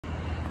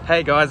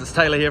Hey guys, it's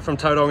Taylor here from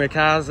Tauranga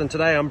Cars, and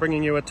today I'm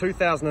bringing you a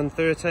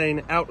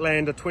 2013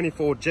 Outlander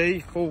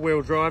 24G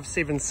four-wheel drive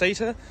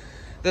 7-seater.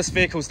 This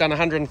vehicle's done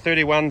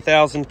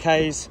 131,000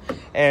 Ks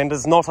and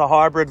is not a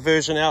hybrid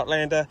version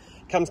Outlander.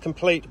 Comes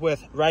complete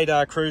with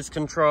radar cruise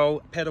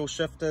control, paddle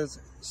shifters,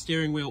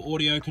 steering wheel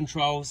audio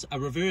controls,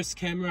 a reverse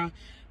camera,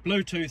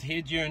 Bluetooth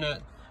head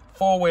unit,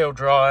 four-wheel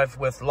drive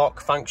with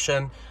lock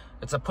function.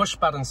 It's a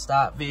push-button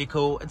start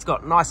vehicle. It's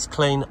got nice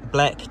clean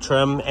black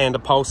trim and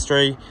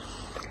upholstery.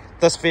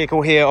 This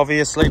vehicle here,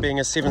 obviously being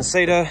a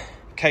 7-seater,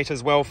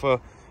 caters well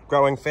for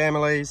growing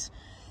families.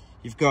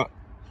 You've got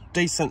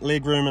decent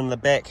legroom in the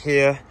back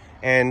here,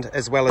 and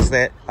as well as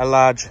that, a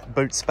large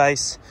boot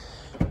space.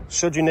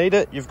 Should you need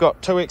it, you've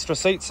got 2 extra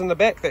seats in the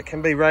back that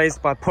can be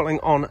raised by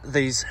pulling on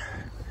these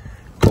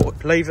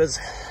levers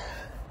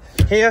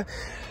here.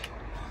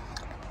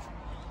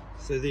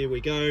 So there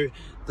we go.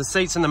 The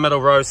seats in the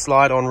middle row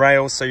slide on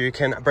rails, so you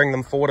can bring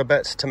them forward a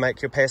bit to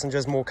make your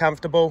passengers more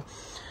comfortable.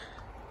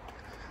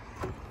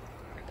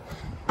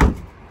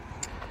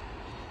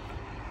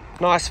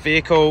 Nice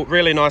vehicle,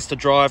 really nice to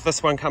drive.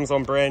 This one comes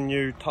on brand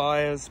new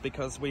tyres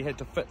because we had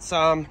to fit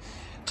some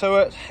to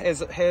it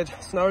as it had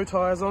snow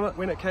tyres on it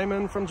when it came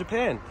in from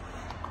Japan.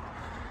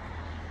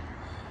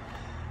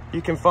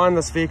 You can find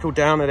this vehicle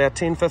down at our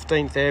 10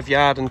 15th Ave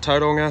yard in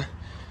Tauranga.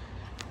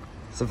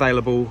 It's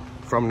available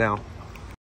from now.